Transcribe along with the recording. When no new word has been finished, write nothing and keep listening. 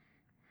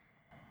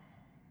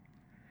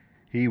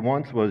He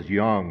once was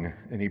young,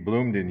 and he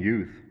bloomed in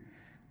youth,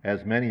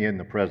 as many in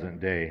the present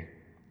day.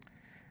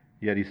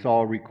 Yet he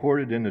saw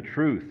recorded in the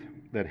truth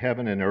that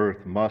heaven and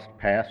earth must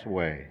pass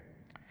away.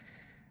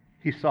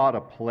 He sought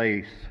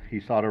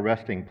a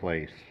resting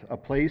place, a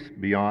place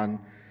beyond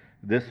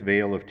this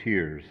vale of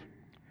tears,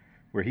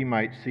 where he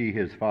might see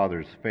his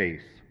Father's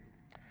face,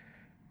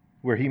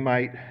 where he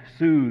might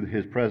soothe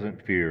his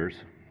present fears.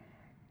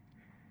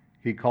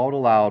 He called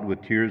aloud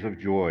with tears of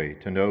joy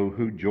to know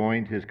who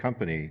joined his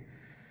company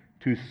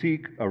to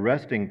seek a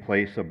resting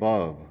place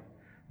above,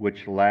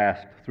 which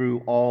lasts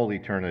through all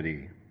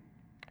eternity.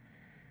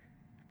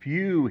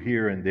 Few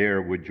here and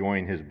there would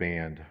join his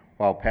band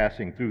while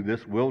passing through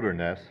this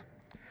wilderness,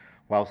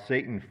 while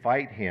Satan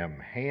fight him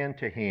hand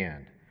to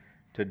hand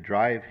to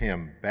drive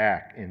him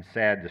back in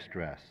sad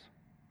distress.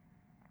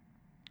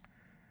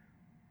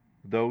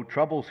 Though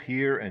troubles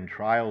here and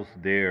trials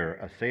there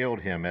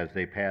assailed him as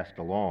they passed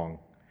along,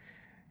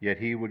 yet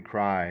he would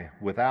cry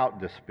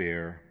without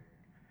despair,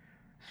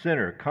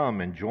 "Sinner,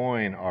 come and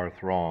join our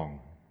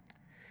throng."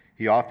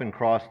 He often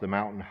crossed the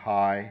mountain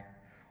high,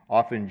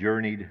 often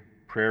journeyed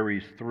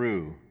prairies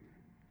through,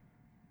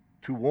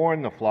 to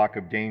warn the flock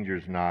of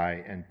dangers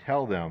nigh and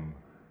tell them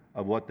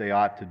of what they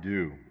ought to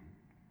do.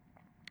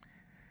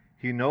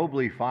 He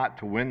nobly fought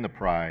to win the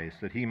prize,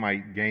 that he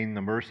might gain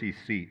the mercy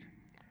seat.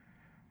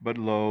 But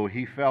lo,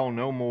 he fell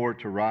no more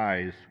to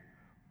rise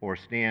or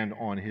stand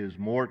on his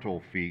mortal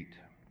feet.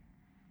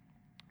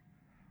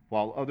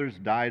 While others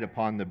died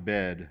upon the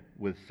bed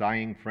with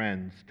sighing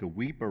friends to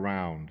weep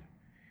around,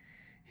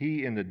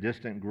 he in the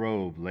distant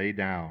grove lay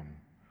down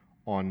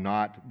on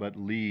naught but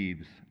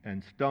leaves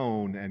and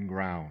stone and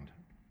ground.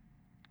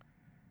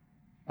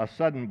 A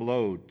sudden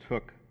blow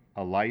took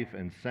a life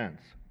and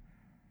sense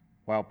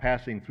while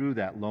passing through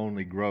that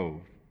lonely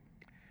grove,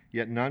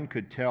 yet none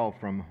could tell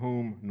from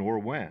whom nor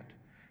whence,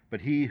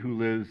 but he who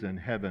lives in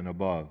heaven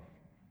above.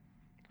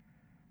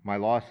 My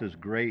loss is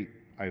great,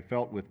 I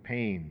felt with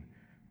pain,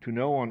 to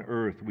know on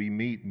earth we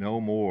meet no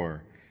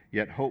more,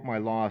 yet hope my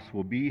loss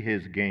will be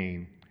his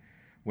gain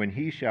when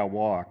he shall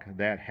walk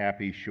that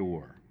happy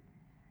shore.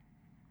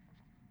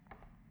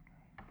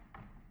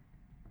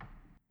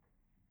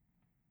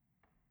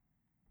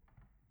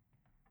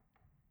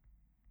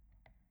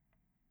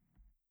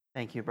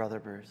 Thank you, Brother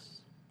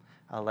Bruce.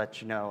 I'll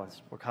let you know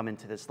as we're coming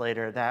to this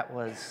later. That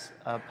was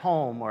a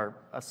poem or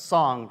a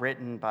song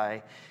written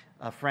by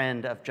a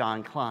friend of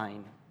John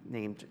Klein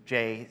named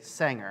Jay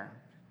Sanger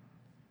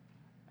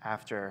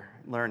after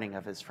learning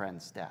of his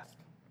friend's death.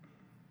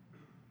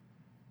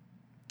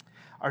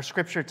 Our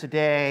scripture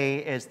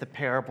today is the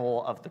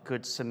parable of the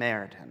Good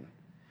Samaritan,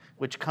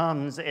 which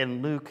comes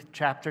in Luke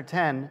chapter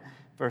 10,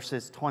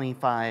 verses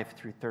 25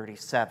 through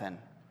 37.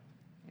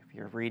 If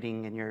you're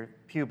reading in your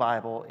Pew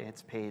Bible,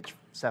 it's page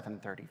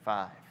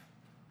 735.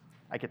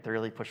 I get to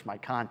really push my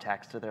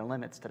contacts to their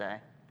limits today.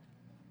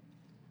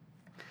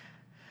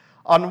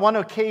 On one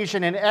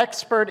occasion, an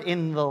expert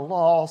in the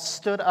law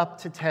stood up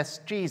to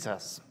test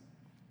Jesus.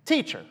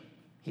 "Teacher,"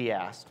 he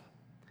asked,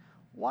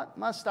 "what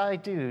must I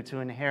do to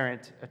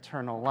inherit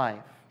eternal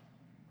life?"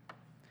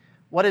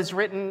 "What is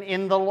written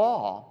in the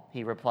law?"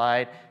 he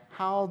replied.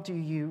 "How do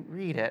you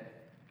read it?"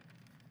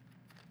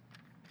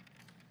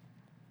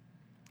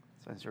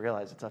 So as you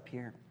realize, it's up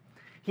here.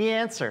 He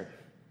answered,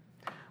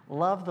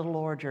 "Love the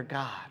Lord your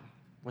God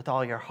with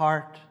all your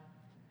heart,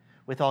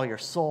 with all your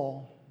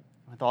soul,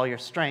 with all your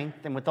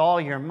strength, and with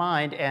all your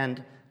mind,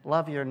 and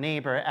love your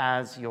neighbor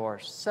as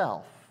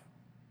yourself."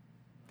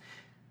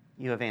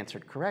 "You have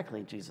answered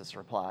correctly," Jesus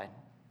replied.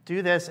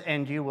 "Do this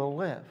and you will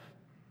live."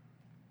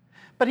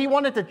 But he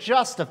wanted to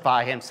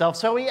justify himself,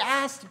 so he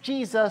asked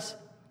Jesus,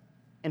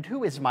 "And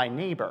who is my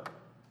neighbor?"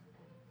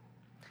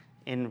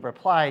 In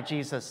reply,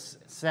 Jesus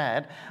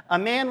said, "A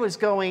man was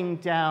going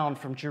down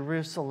from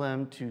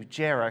Jerusalem to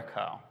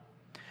Jericho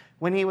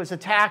when he was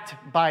attacked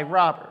by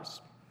robbers.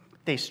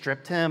 They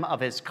stripped him of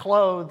his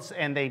clothes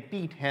and they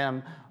beat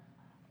him.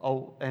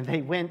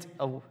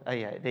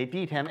 They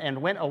beat him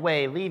and went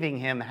away, leaving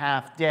him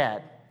half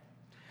dead.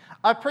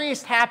 A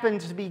priest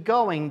happened to be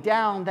going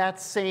down that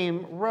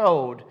same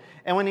road,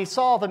 and when he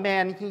saw the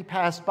man, he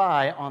passed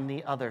by on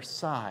the other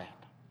side.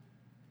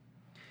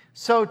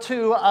 So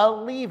too a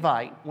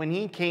Levite, when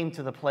he came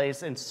to the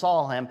place and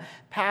saw him,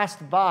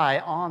 passed by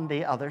on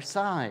the other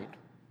side.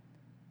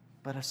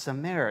 But a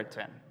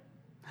Samaritan,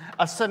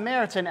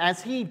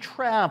 as he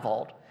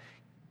traveled,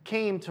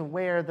 came to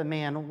where the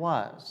man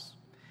was.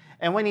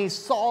 And when he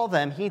saw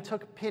them, he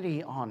took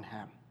pity on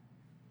him.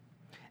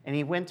 And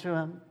he went to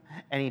him,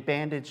 and he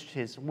bandaged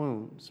his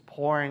wounds,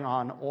 pouring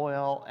on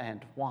oil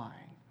and wine.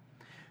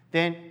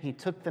 Then he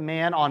took the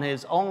man on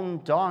his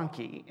own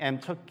donkey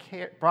and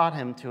brought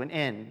him to an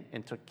inn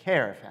and took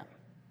care of him.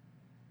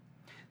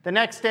 The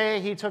next day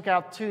he took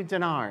out 2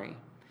 denarii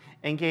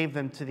and gave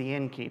them to the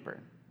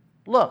innkeeper.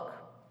 Look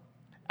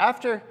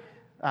after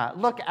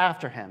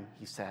him,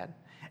 he said,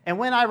 and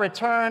when I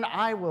return,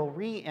 I will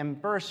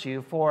reimburse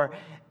you for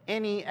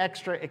any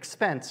extra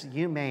expense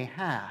you may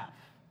have.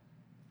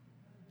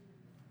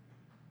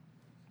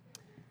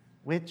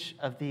 Which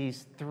of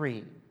these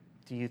 3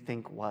 do you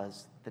think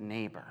was the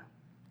neighbor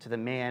to the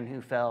man who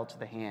fell to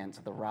the hands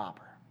of the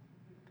robber?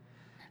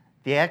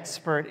 The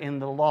expert in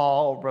the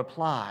law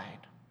replied,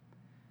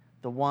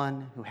 the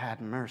one who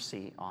had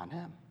mercy on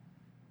him.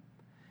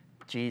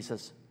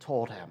 Jesus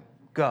told him,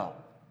 go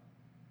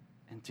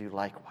and do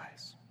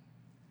likewise.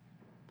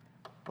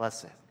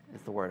 Blessed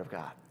is the word of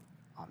God.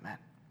 Amen.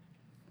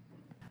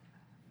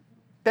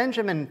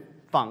 Benjamin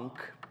Funk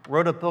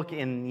wrote a book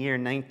in the year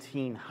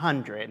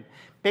 1900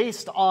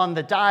 based on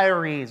the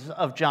diaries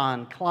of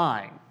John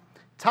Klein,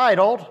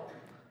 titled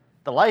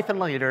The Life and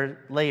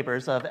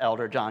Labors of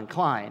Elder John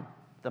Klein,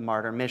 the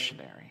Martyr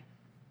Missionary.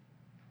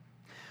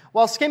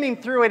 While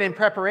skimming through it in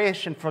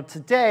preparation for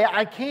today,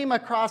 I came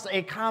across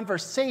a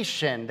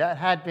conversation that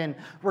had been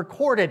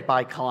recorded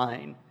by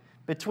Klein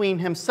between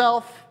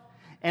himself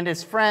and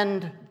his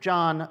friend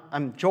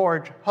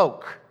George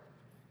Hoke,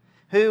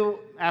 who,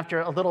 after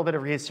a little bit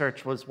of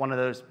research, was one of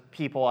those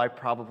people I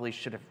probably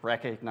should have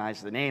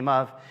recognized the name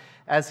of,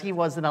 as he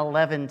was an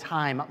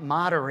 11-time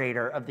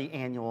moderator of the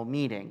annual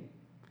meeting,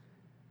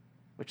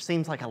 which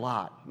seems like a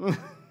lot.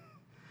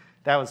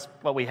 That was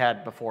what we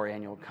had before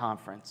annual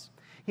conference.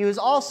 He was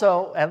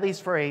also, at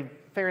least for a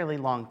fairly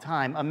long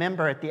time, a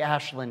member at the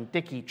Ashland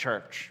Dickey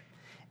Church,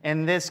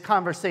 and this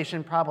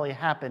conversation probably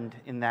happened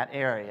in that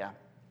area.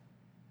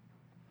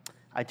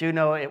 I do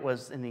know it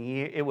was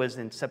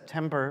in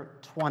September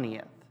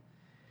 20th.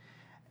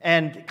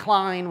 And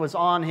Klein was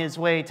on his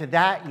way to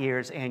that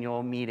year's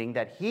annual meeting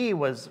that he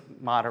was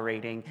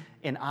moderating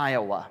in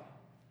Iowa.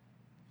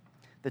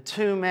 The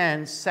two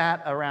men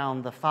sat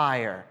around the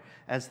fire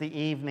as the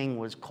evening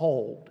was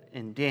cold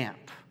and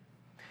damp,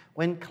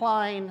 when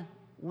Klein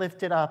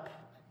lifted up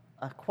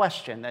a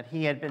question that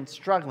he had been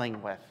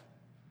struggling with.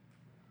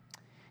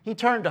 He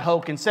turned to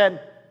Hoke and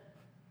said,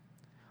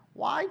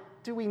 why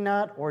do we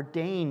not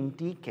ordain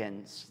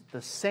deacons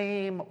the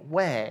same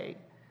way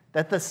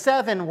that the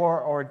 7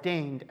 were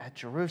ordained at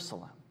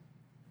Jerusalem?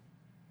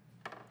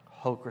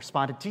 Hoke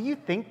responded, do you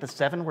think the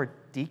 7 were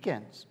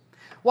deacons?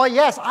 Well,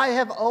 yes, I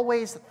have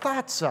always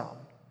thought so.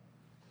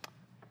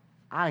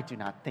 I do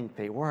not think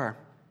they were.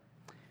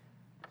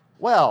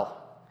 Well,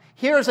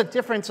 here's a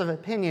difference of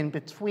opinion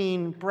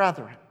between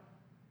brethren.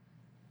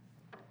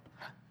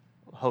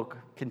 Hoke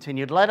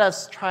continued, let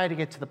us try to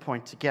get to the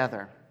point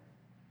together.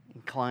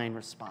 And Klein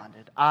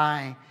responded,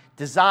 I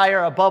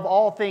desire above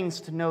all things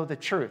to know the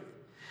truth,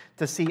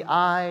 to see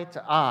eye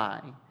to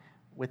eye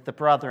with the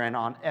brethren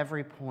on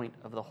every point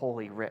of the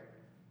Holy Writ.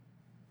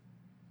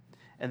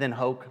 And then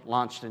Hoke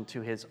launched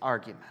into his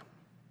argument.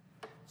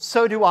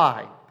 So do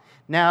I.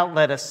 Now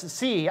let us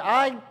see.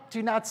 I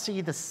do not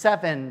see the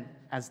 7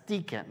 as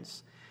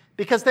deacons,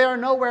 because they are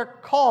nowhere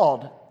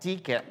called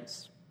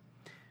deacons.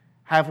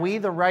 Have we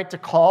the right to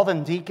call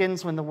them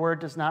deacons when the word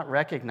does not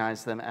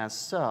recognize them as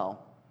so?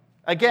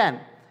 Again,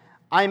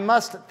 I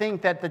must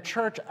think that the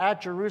church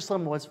at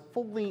Jerusalem was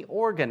fully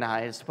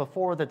organized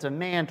before the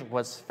demand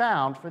was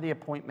found for the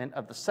appointment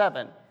of the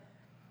 7.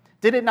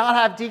 Did it not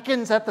have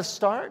deacons at the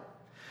start?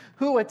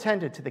 Who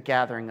attended to the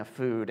gathering of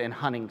food and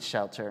hunting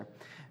shelter?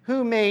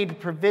 Who made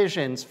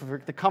provisions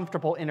for the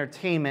comfortable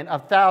entertainment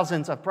of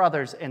thousands of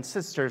brothers and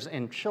sisters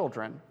and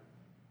children?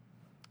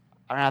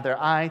 Rather,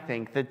 I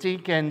think the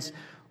deacons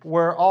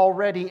were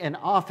already in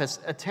office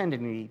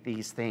attending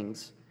these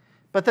things.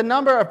 But the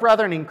number of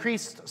brethren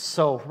increased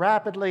so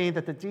rapidly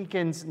that the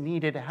deacons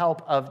needed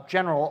help of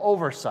general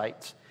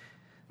oversight.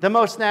 The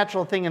most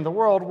natural thing in the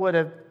world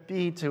would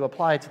be to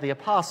apply to the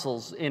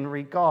apostles in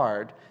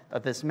regard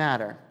of this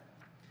matter.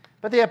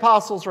 But the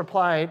apostles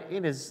replied,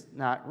 it is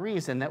not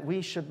reason that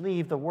we should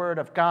leave the word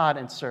of God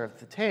and serve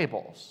the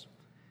tables.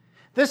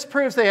 This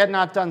proves they had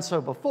not done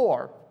so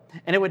before,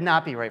 and it would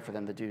not be right for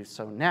them to do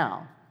so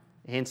now.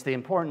 Hence the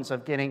importance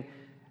of getting,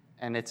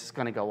 and it's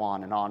going to go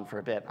on and on for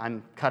a bit.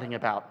 I'm cutting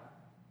about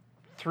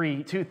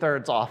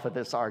 2/3 off of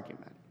this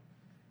argument.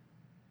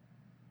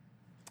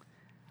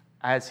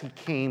 As he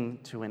came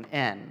to an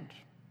end,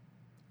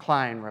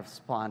 Klein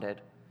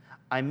responded,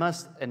 I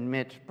must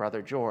admit,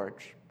 Brother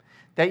George,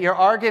 that your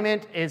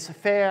argument is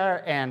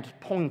fair and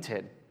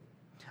pointed.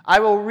 I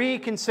will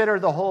reconsider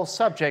the whole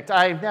subject.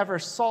 I never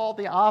saw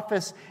the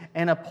office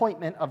and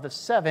appointment of the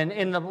 7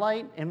 in the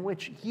light in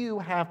which you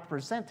have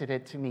presented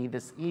it to me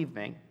this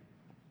evening.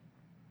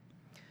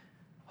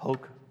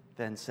 Hoke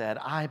then said,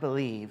 I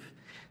believe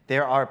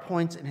there are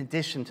points in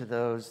addition to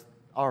those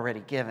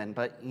already given,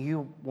 but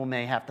you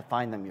may have to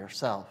find them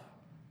yourself.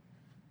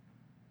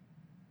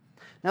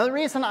 Now, the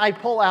reason I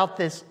pull out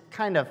this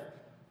kind of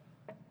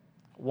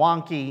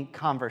wonky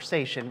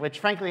conversation, which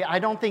frankly I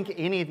don't think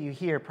any of you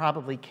here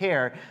probably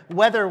care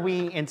whether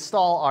we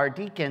install our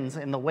deacons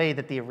in the way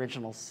that the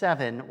original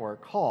 7 were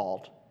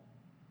called,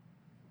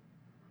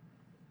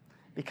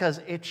 because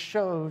it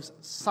shows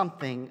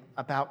something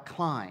about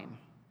Klein,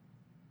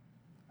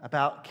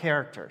 about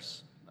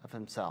characters of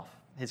himself,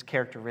 his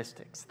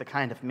characteristics, the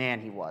kind of man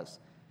he was.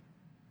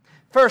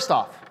 First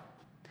off,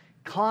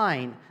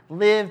 Klein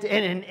lived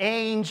in an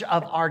age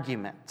of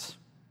argument.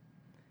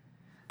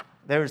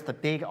 There's the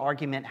big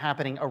argument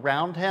happening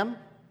around him.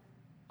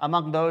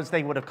 Among those,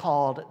 they would have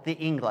called the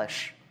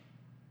English.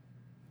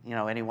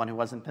 anyone who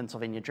wasn't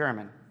Pennsylvania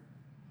German.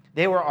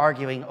 They were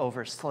arguing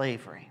over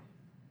slavery.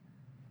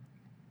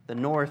 The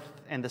North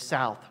and the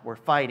South were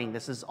fighting.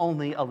 This is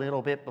only a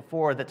little bit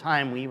before the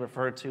time we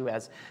refer to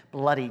as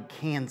Bloody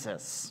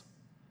Kansas.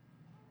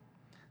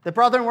 The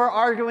brethren were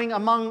arguing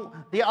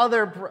among the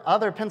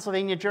other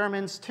Pennsylvania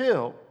Germans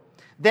too.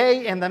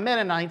 They and the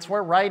Mennonites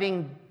were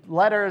writing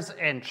letters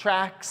and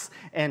tracts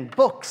and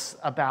books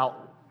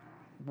about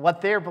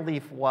what their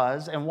belief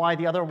was and why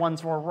the other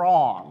ones were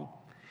wrong.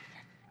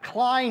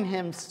 Klein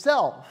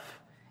himself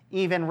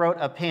even wrote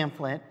a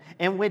pamphlet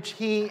in which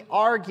he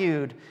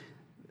argued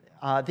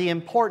the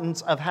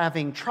importance of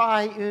having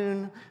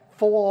triune,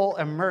 full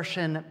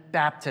immersion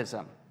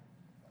baptism.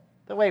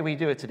 The way we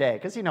do it today,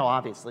 because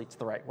obviously it's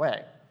the right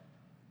way.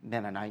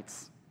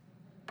 Mennonites.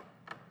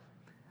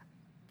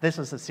 This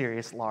was a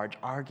serious, large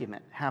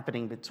argument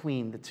happening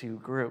between the two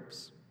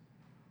groups.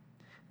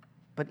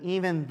 But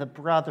even the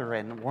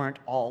brethren weren't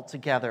all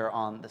together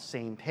on the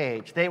same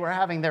page. They were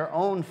having their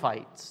own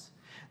fights.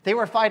 They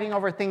were fighting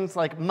over things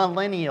like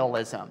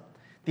millennialism,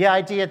 the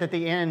idea that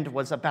the end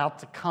was about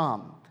to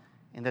come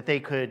and that they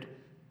could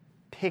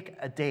pick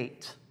a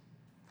date.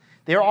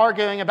 They were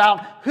arguing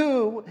about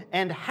who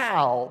and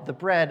how the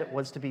bread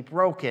was to be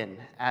broken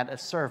at a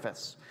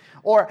service,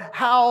 or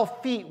how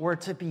feet were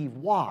to be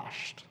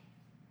washed.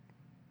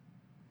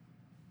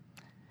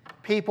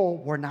 People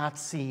were not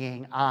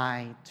seeing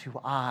eye to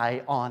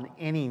eye on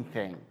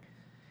anything.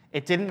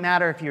 It didn't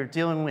matter if you're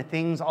dealing with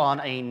things on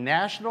a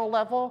national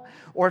level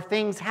or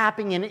things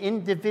happening in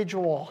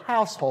individual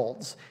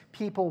households.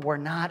 People were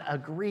not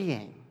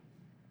agreeing.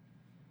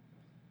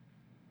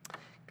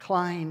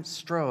 Klein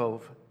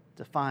strove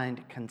to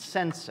find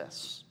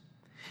consensus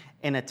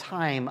in a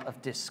time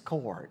of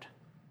discord.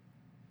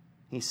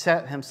 He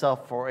set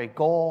himself for a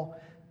goal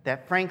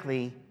that,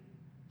 frankly,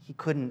 he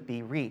couldn't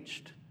be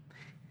reached.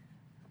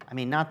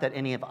 Not that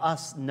any of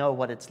us know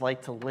what it's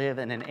like to live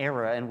in an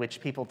era in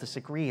which people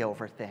disagree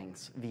over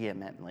things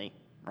vehemently,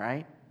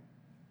 right?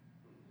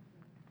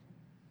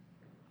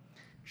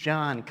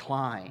 John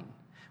Klein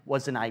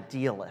was an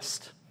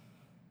idealist.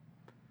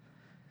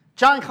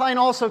 John Klein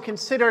also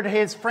considered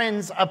his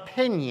friends'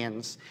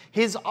 opinions,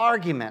 his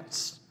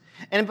arguments.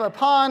 And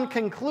upon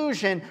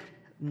conclusion,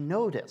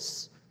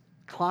 notice,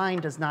 Klein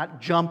does not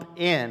jump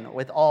in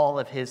with all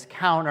of his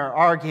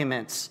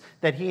counter-arguments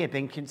that he had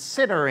been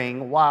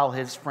considering while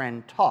his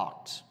friend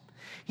talked.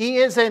 He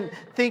isn't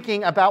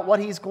thinking about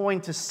what he's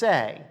going to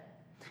say.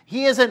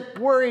 He isn't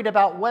worried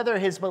about whether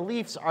his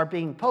beliefs are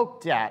being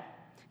poked at.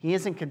 He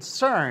isn't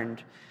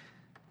concerned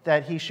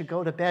that he should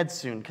go to bed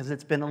soon because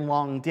it's been a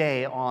long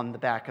day on the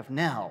back of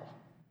Nell.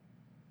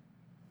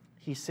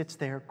 He sits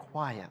there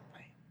quietly.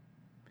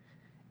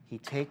 He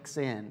takes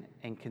in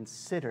and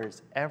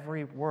considers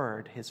every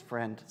word his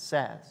friend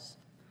says.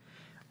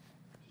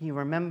 He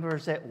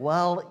remembers it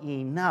well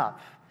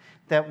enough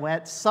that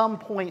at some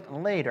point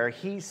later,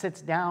 he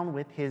sits down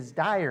with his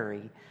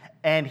diary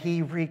and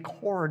he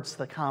records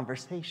the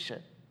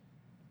conversation.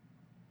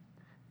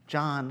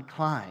 John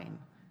Klein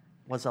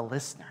was a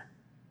listener.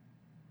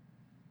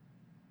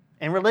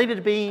 And related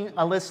to being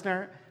a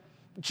listener,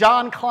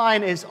 John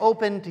Klein is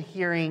open to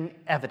hearing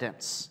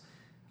evidence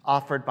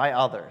offered by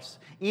others,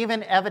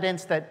 even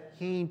evidence that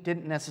he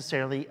didn't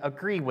necessarily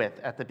agree with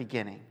at the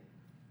beginning.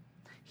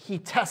 He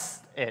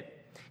tests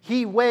it.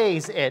 He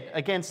weighs it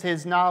against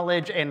his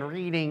knowledge and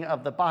reading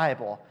of the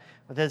Bible,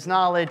 with his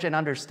knowledge and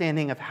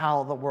understanding of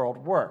how the world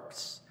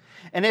works.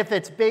 And if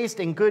it's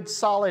based in good,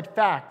 solid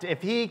fact,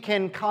 if he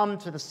can come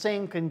to the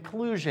same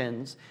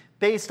conclusions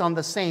based on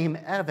the same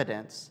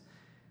evidence,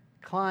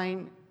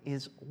 Klein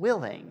is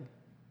willing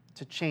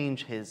to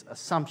change his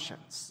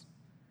assumptions.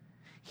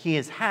 He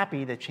is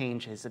happy to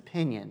change his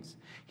opinions.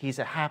 He's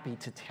happy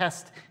to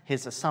test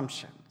his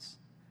assumptions.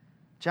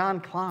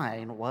 John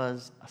Klein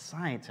was a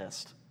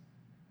scientist.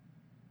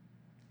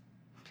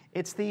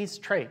 It's these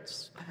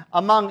traits,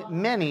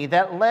 among many,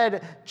 that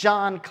led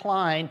John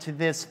Klein to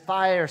this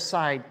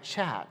fireside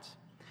chat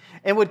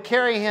and would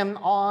carry him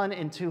on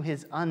into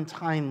his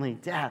untimely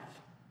death.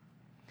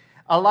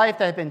 A life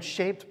that had been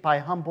shaped by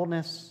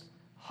humbleness,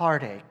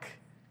 heartache,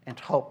 and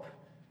hope.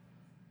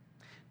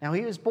 Now,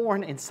 he was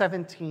born in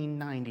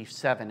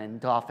 1797 in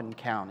Dauphin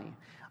County.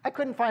 I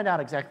couldn't find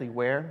out exactly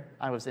where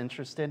I was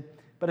interested,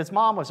 but his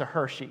mom was a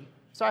Hershey,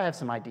 so I have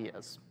some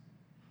ideas.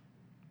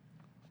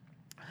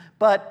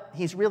 But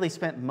he's really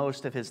spent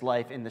most of his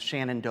life in the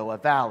Shenandoah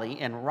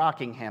Valley in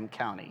Rockingham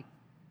County.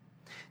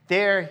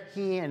 There,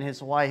 he and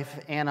his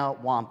wife, Anna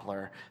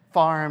Wampler,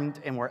 farmed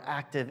and were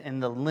active in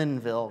the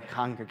Linville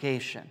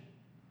congregation.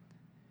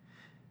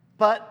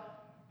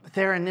 But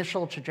their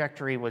initial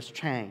trajectory was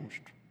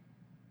changed.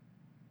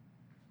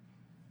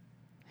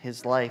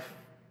 His life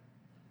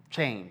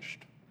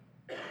changed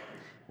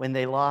when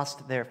they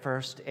lost their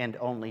first and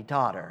only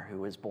daughter,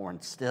 who was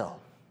born still.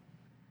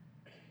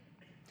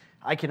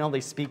 I can only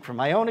speak from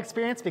my own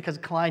experience because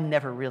Klein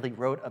never really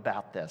wrote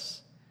about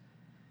this.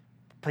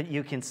 But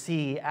you can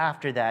see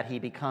after that he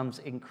becomes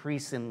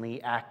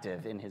increasingly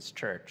active in his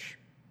church.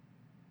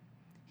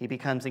 He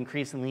becomes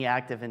increasingly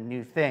active in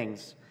new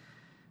things.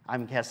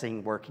 I'm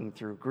guessing working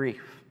through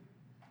grief.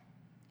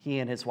 He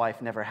and his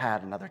wife never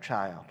had another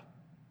child.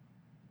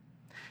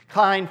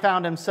 Klein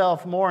found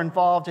himself more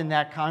involved in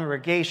that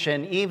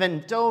congregation,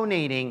 even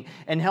donating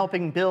and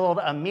helping build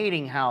a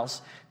meeting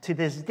house. To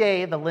this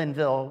day, the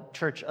Linville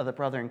Church of the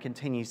Brethren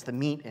continues to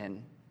meet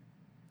in,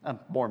 a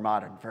more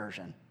modern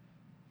version.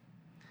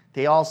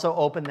 They also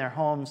opened their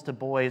homes to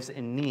boys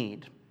in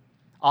need,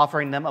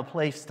 offering them a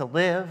place to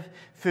live,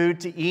 food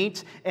to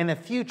eat, and a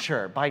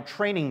future by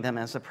training them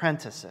as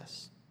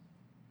apprentices.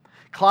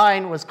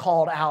 Klein was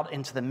called out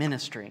into the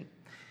ministry.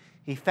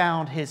 He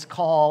found his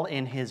call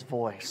in his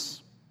voice.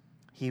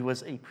 He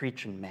was a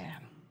preaching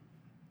man,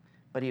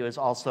 but he was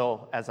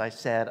also, as I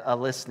said, a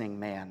listening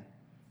man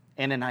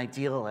and an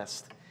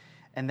idealist.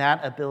 And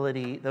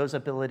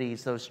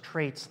those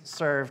traits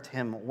served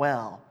him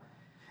well.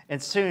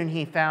 And soon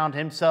he found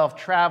himself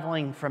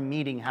traveling from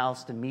meeting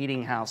house to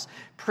meeting house,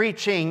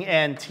 preaching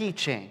and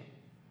teaching.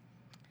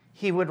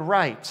 He would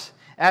write.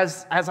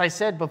 As I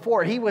said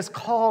before, he was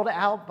called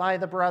out by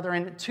the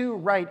brethren to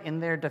write in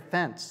their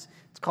defense.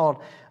 It's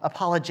called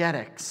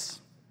apologetics.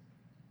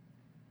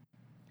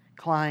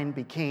 Klein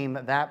became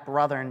that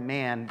brethren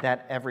man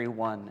that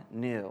everyone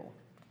knew.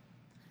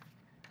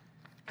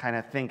 Kind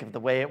of think of the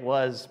way it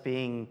was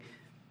being,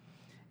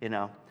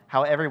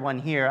 how everyone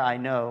here I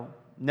know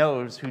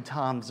knows who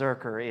Tom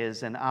Zerker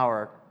is in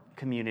our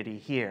community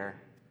here.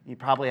 You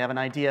probably have an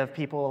idea of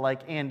people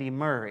like Andy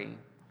Murray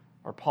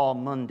or Paul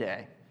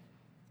Munday.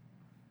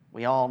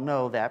 We all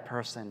know that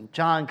person.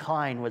 John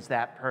Klein was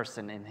that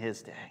person in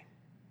his day.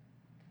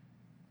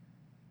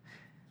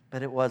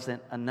 But it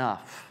wasn't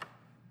enough.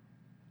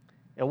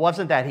 It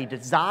wasn't that he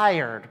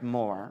desired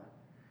more,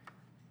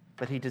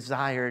 but he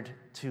desired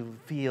to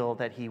feel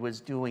that he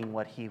was doing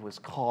what he was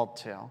called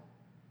to.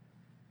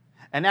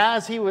 And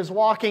as he was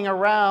walking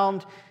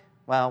around,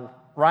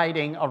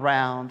 riding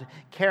around,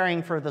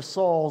 caring for the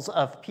souls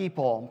of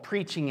people,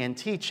 preaching and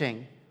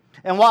teaching,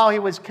 and while he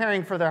was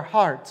caring for their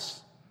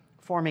hearts,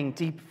 forming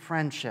deep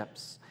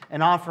friendships,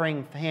 and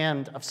offering a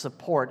hand of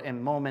support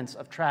in moments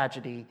of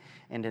tragedy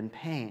and in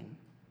pain,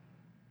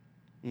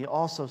 he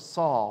also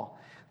saw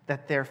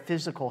that their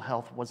physical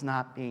health was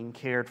not being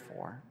cared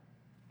for,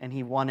 and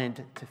he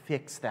wanted to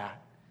fix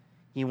that.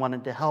 He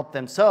wanted to help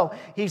them. So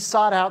he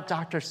sought out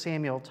Dr.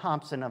 Samuel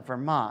Thompson of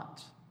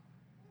Vermont.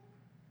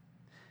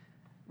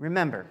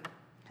 Remember,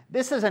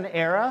 this is an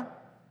era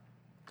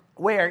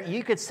where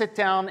you could sit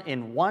down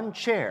in one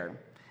chair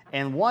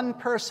and one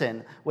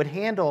person would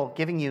handle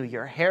giving you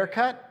your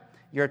haircut,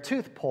 your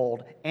tooth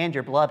pulled, and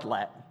your blood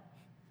let.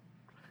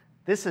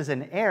 This is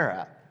an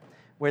era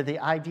where the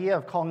idea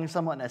of calling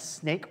someone a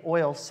snake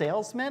oil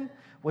salesman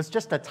was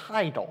just a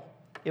title.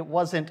 It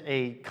wasn't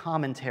a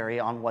commentary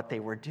on what they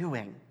were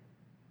doing.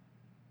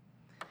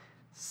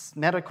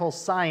 Medical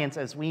science,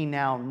 as we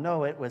now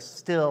know it, was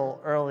still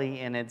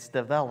early in its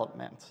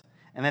development.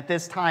 And at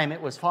this time,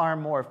 it was far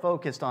more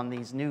focused on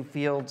these new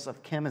fields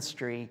of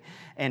chemistry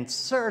and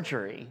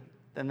surgery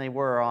than they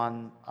were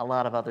on a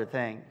lot of other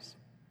things.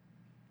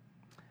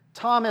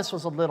 Thomas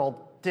was a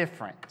little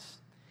different.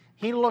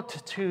 He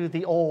looked to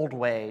the old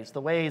ways,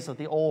 the ways of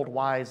the old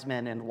wise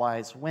men and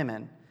wise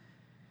women.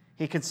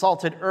 He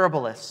consulted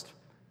herbalists,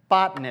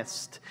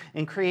 botanists,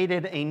 and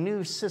created a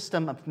new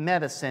system of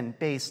medicine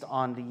based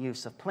on the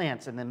use of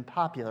plants and then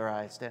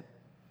popularized it.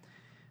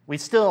 We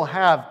still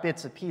have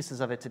bits and pieces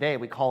of it today.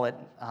 We call it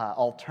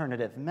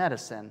alternative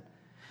medicine.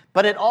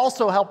 But it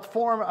also helped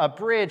form a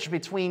bridge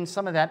between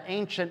some of that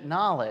ancient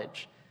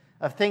knowledge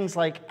of things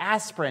like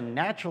aspirin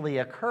naturally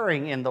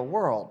occurring in the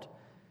world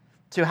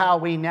to how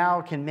we now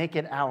can make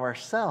it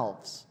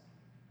ourselves.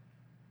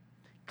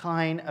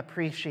 Klein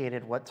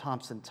appreciated what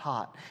Thompson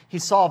taught. He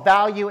saw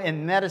value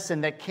in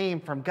medicine that came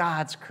from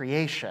God's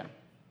creation,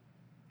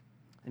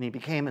 and he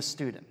became a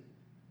student.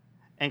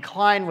 And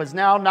Klein was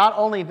now not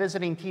only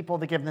visiting people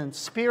to give them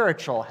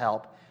spiritual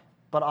help,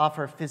 but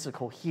offer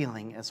physical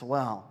healing as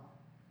well.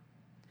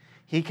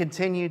 He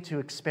continued to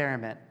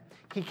experiment.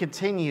 He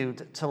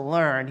continued to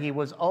learn. He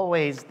was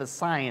always the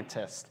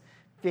scientist,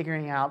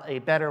 figuring out a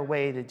better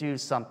way to do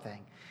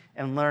something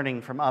and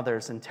learning from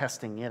others and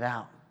testing it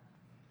out.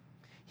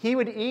 He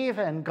would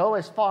even go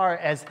as far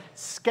as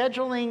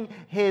scheduling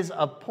his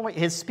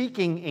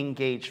speaking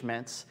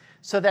engagements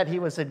so that he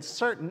was in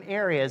certain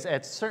areas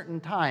at certain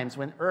times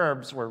when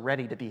herbs were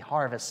ready to be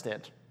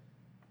harvested.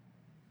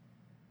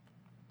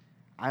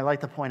 I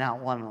like to point out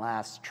one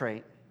last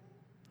trait.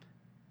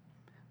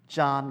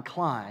 John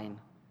Klein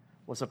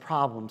was a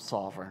problem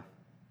solver.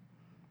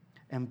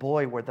 And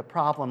boy, were the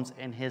problems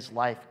in his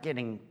life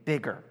getting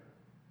bigger.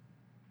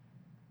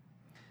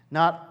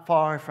 Not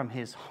far from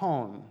his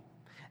home,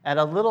 at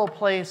a little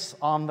place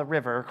on the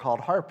river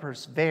called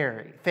Harper's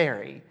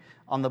Ferry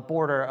on the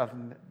border of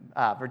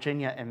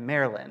Virginia and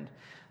Maryland,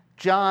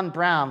 John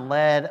Brown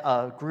led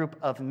a group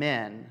of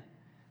men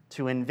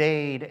to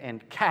invade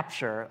and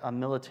capture a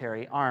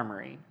military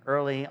armory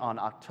early on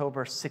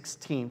October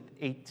 16,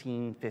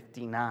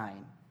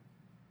 1859.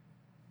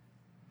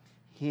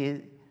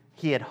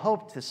 He had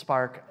hoped to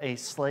spark a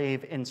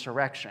slave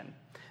insurrection,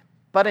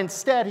 But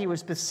instead, he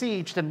was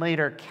besieged and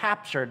later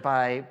captured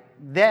by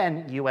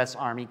then U.S.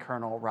 Army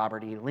Colonel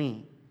Robert E.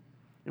 Lee.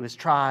 He was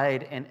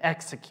tried and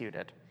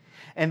executed.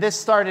 And this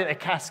started a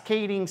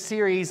cascading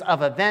series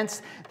of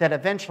events that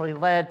eventually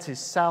led to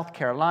South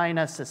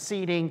Carolina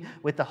seceding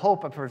with the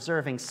hope of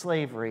preserving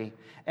slavery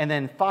and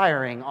then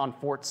firing on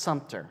Fort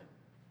Sumter.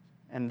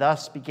 And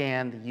thus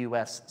began the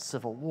U.S.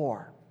 Civil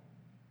War.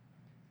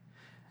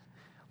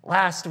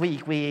 Last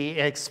week, we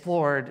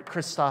explored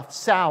Christoph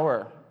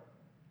Sauer,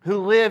 who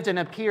lived in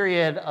a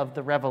period of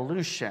the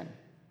Revolution.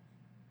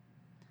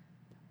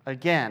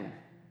 Again,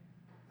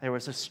 there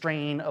was a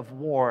strain of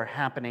war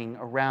happening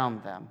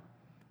around them,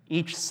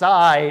 each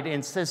side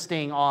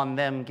insisting on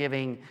them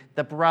giving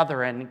the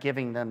brethren,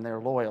 giving them their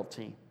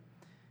loyalty.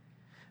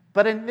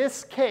 But in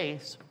this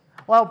case,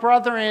 while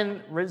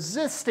brethren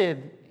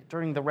resisted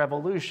during the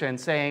Revolution,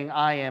 saying,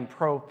 I am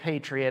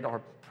pro-patriot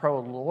or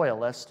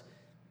pro-loyalist,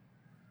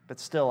 but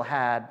still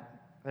had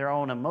their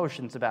own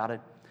emotions about it,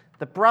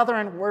 the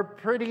brethren were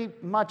pretty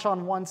much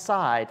on one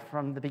side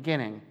from the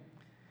beginning.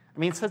 I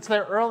mean, since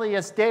their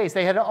earliest days,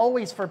 they had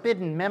always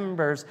forbidden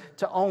members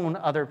to own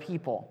other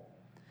people.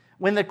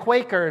 When the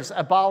Quakers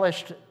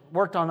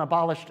worked on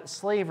abolished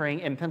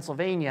slavery in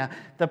Pennsylvania,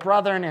 the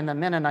brethren and the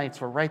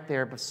Mennonites were right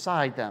there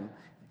beside them,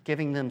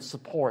 giving them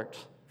support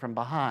from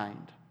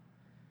behind.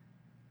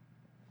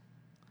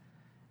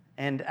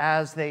 And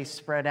as they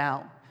spread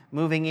out,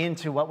 moving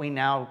into what we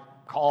now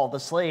call the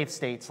slave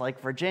states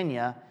like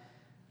Virginia,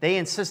 they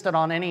insisted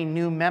on any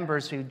new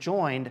members who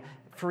joined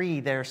free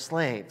their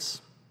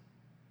slaves.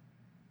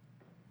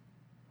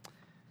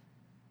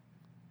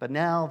 But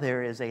now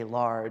there is a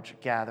large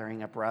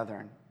gathering of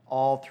brethren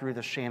all through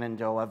the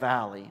Shenandoah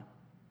Valley,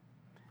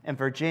 and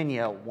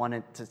Virginia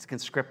wanted to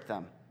conscript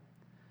them.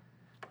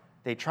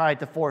 They tried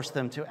to force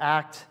them to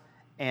act,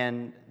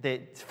 and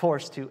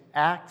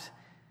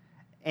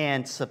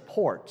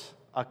support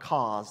a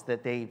cause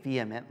that they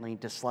vehemently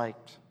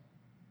disliked.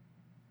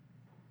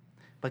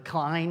 But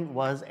Klein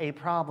was a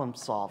problem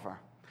solver.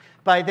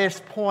 By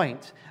this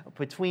point,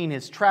 between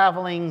his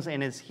travelings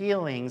and his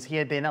healings, he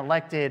had been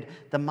elected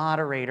the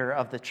moderator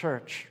of the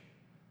church.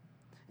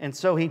 And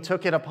so he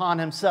took it upon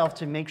himself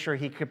to make sure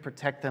he could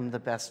protect them the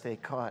best they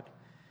could.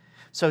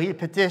 So he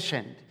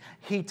petitioned,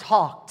 he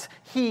talked,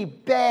 he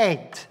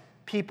begged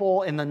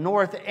people in the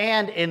North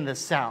and in the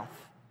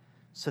South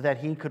so that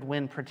he could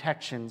win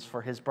protections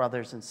for his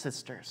brothers and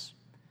sisters.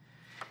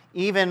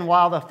 Even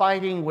while the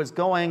fighting was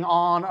going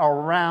on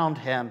around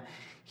him,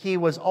 he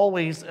was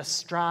always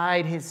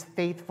astride his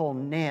faithful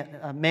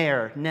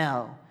mare,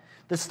 Nell.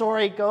 The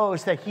story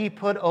goes that he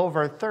put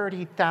over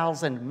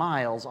 30,000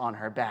 miles on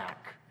her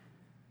back.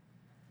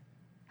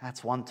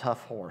 That's one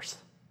tough horse.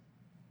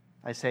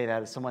 I say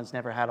that as someone's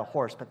never had a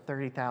horse, but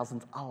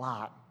 30,000's a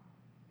lot.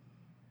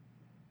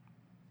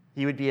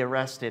 He would be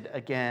arrested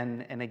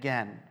again and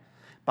again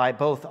by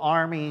both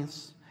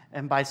armies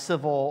and by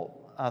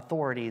civil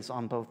authorities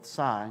on both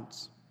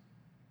sides.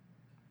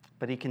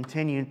 But he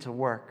continued to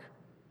work.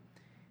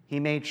 He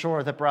made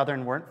sure the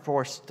brethren weren't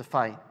forced to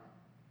fight.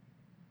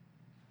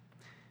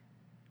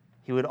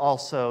 He would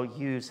also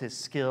use his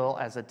skill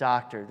as a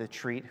doctor to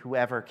treat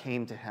whoever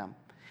came to him.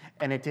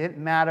 And it didn't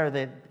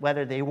matter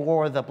whether they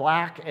wore the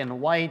black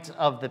and white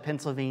of the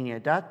Pennsylvania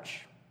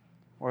Dutch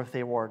or if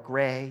they wore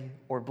gray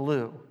or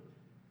blue.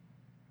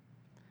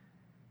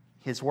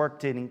 His work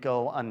didn't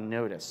go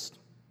unnoticed.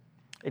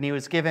 And he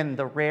was given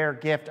the rare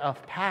gift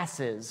of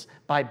passes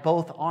by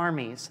both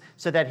armies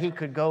so that he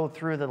could go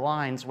through the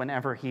lines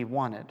whenever he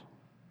wanted.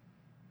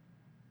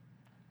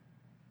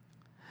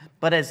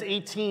 But as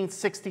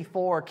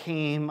 1864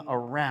 came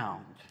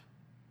around,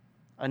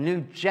 a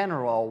new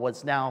general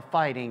was now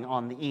fighting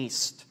on the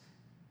east,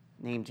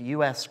 named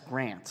U.S.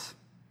 Grant.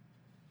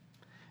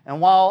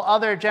 And while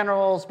other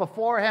generals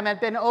before him had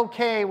been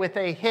okay with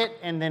a hit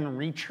and then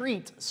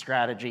retreat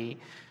strategy,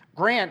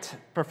 Grant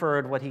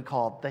preferred what he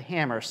called the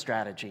hammer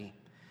strategy,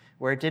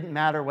 where it didn't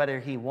matter whether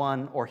he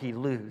won or he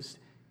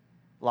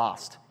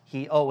lost.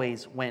 He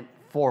always went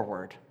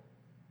forward.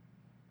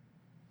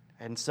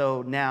 And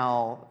so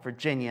now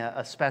Virginia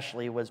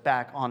especially was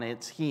back on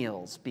its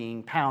heels,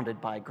 being pounded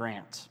by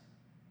Grant.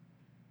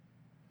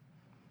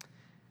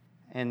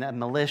 And the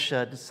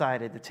militia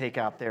decided to take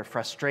out their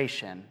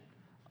frustration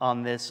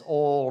on this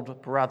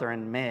old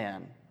brethren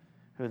man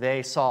who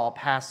they saw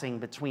passing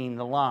between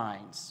the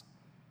lines,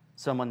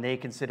 someone they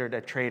considered a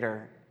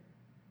traitor,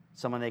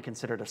 someone they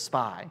considered a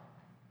spy.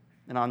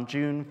 And on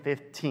June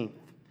 15th,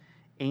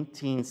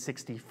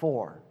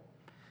 1864,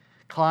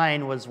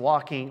 Klein was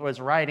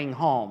riding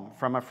home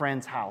from a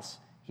friend's house.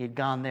 He had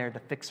gone there to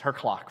fix her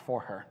clock for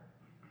her.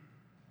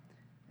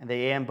 And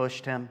they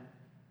ambushed him,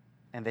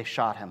 and they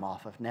shot him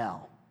off of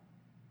Nell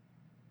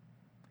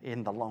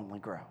in the Lonely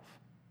Grove.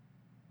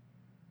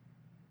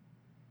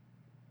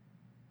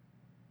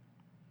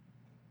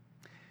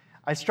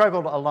 I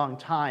struggled a long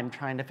time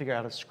trying to figure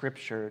out a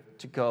scripture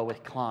to go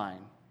with Klein.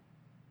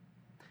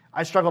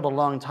 I struggled a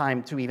long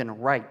time to even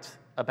write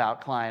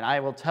about Klein. I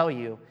will tell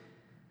you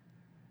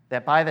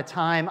that by the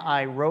time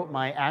I wrote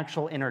my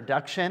actual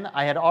introduction,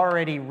 I had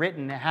already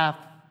written half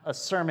a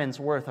sermon's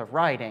worth of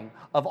writing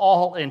of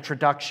all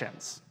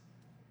introductions,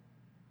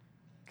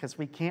 because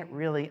we can't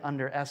really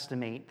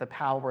underestimate the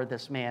power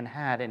this man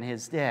had in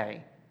his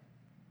day,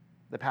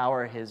 the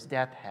power his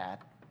death had.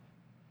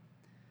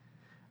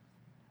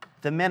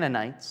 The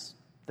Mennonites,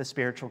 the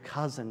spiritual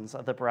cousins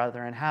of the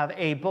Brethren, have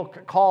a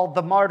book called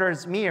The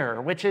Martyr's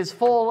Mirror, which is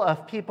full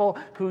of people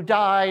who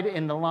died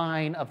in the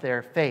line of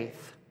their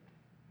faith.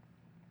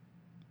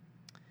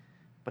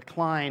 But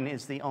Klein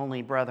is the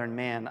only Brethren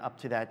man up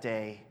to that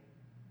day.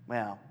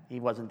 Well, he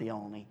wasn't the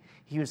only.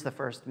 He was the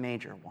first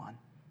major one.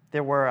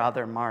 There were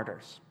other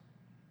martyrs.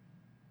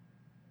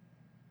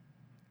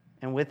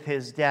 And with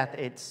his death,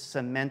 it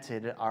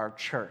cemented our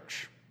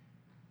church.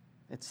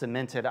 It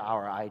cemented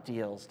our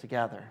ideals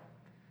together.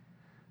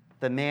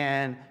 The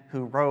man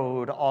who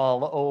rode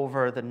all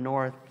over the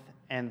North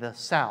and the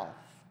South,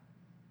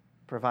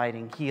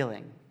 providing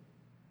healing,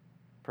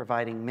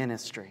 providing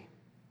ministry,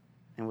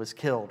 and was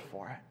killed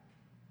for it.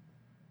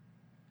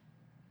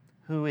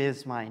 Who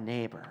is my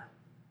neighbor?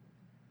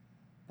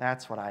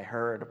 That's what I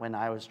heard when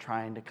I was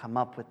trying to come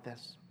up with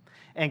this.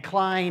 And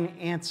Klein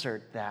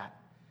answered that.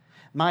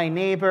 My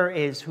neighbor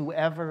is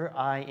whoever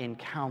I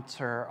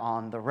encounter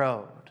on the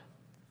road,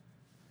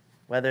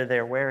 whether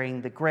they're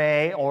wearing the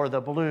gray or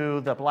the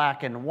blue, the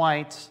black and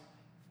white,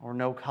 or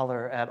no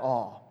color at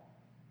all.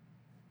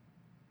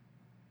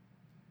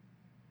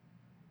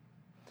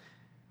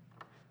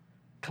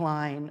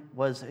 Klein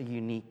was a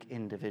unique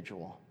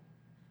individual,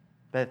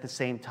 but at the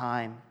same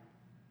time,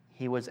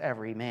 he was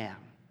every man,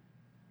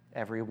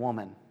 every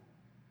woman.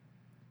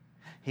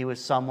 He was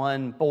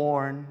someone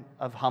born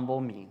of humble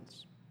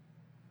means,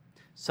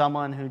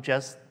 someone who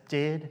just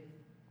did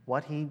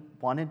what he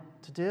wanted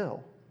to do.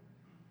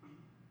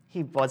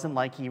 He wasn't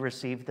like he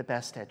received the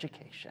best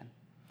education.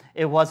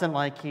 It wasn't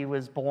like he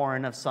was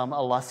born of some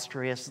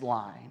illustrious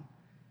line.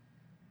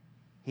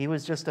 He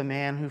was just a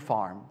man who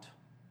farmed,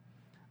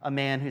 a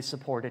man who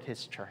supported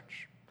his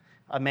church,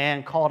 a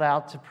man called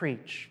out to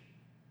preach,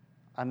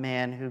 a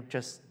man who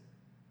just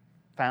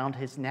found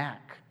his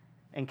knack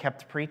and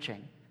kept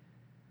preaching,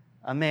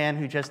 a man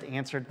who just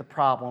answered the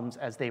problems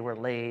as they were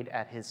laid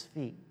at his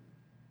feet.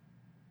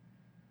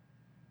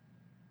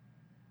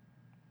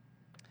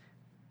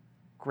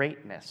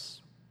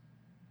 Greatness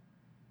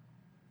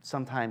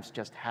sometimes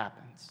just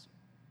happens.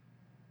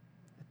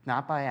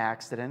 Not by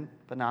accident,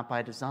 but not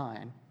by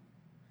design.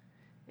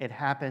 It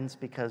happens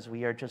because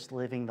we are just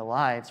living the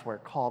lives we're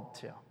called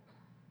to.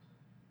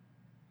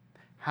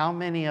 How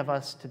many of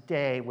us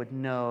today would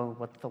know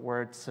what the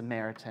word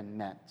Samaritan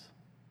meant?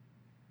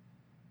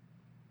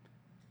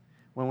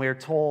 When we're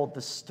told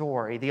the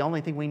story, the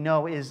only thing we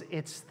know is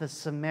it's the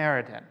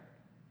Samaritan.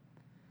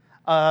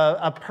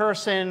 A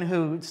person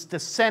who's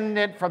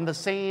descended from the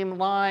same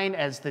line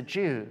as the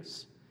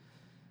Jews,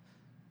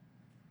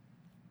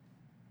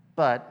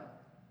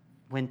 but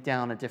went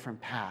down a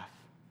different path.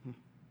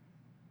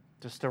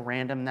 Just a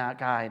random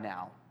guy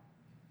now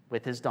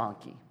with his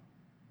donkey.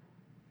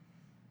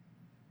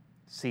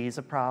 Sees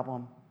a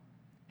problem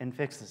and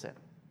fixes it.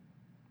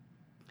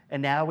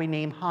 And now we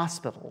name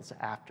hospitals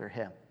after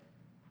him.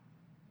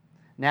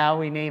 Now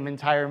we name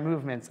entire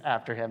movements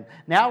after him.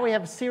 Now we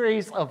have a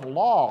series of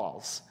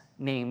laws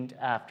named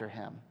after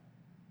him.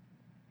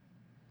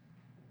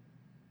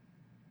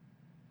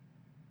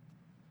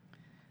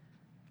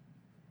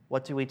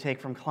 What do we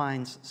take from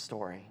Klein's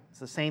story? It's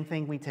the same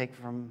thing we take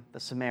from the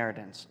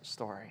Samaritan's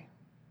story.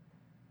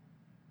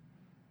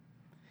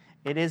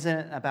 It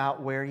isn't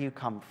about where you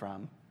come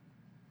from.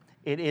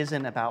 It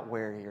isn't about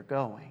where you're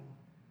going.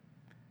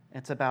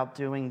 It's about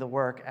doing the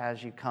work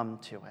as you come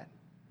to it.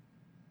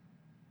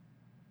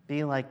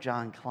 Be like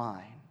John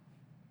Klein.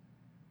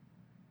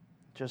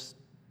 Just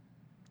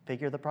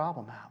figure the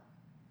problem out.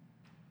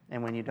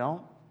 And when you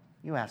don't,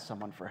 you ask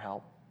someone for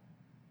help.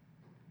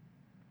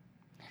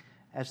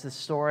 As the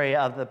story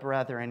of the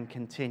Brethren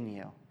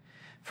continue,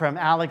 from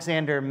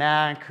Alexander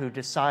Mack, who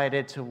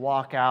decided to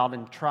walk out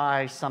and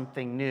try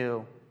something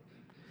new,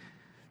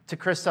 to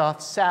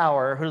Christoph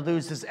Sauer, who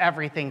loses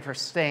everything for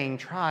staying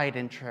tried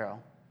and true,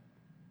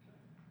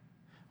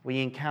 we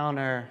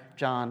encounter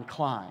John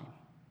Klein,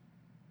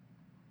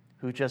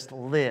 who just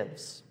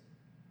lives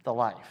the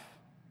life,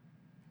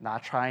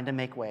 not trying to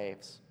make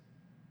waves,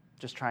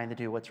 just trying to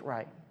do what's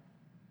right.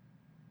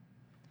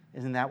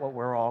 Isn't that what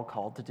we're all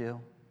called to do?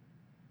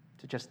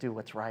 To just do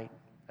what's right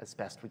as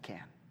best we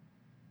can.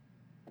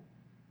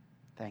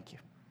 Thank you.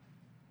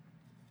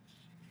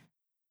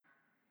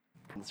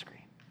 On the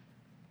screen.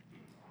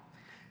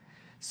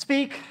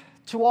 Speak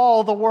to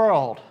all the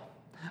world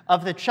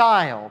of the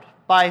child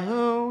by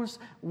whose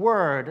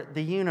word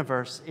the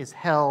universe is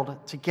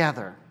held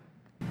together.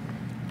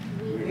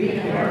 We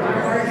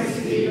can hardly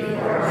speak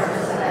for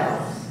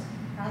ourselves.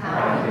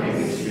 How can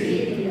we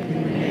speak in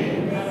the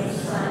name of the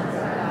Son of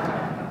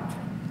God?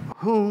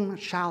 Whom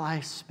shall I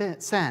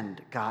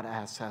send? God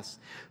asks us.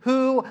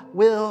 Who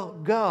will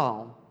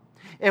go?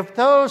 If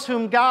those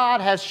whom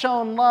God has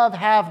shown love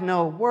have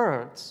no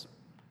words,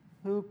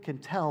 who can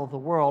tell the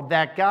world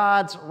that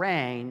God's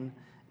reign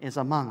is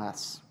among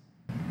us?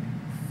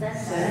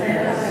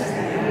 Send us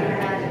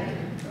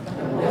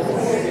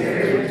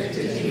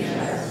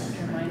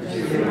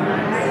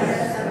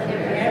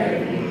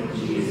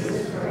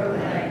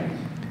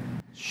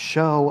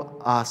show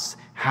us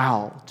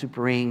how to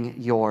bring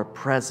your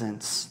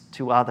presence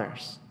to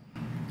others.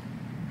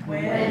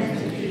 When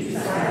to keep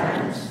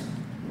silence,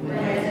 when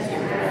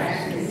to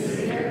rest in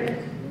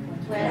secret,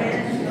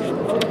 when to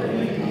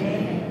openly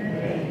name the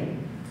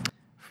name.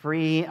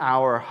 Free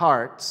our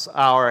hearts,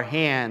 our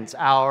hands,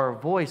 our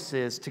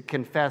voices to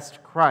confess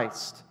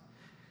Christ,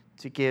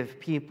 to give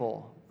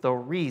people the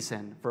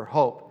reason for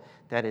hope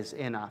that is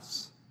in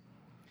us.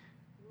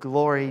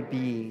 Glory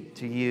be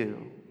to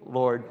you,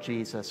 Lord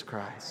Jesus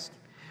Christ.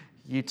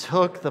 You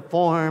took the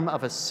form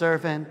of a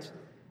servant,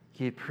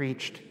 you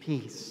preached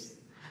peace.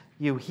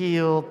 You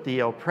healed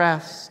the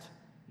oppressed,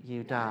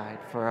 you died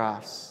for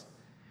us.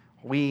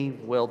 We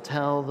will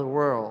tell the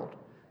world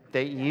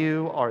that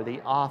you are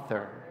the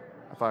author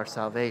of our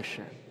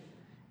salvation.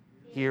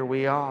 Here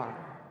we are,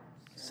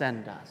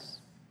 send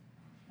us,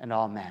 and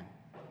amen.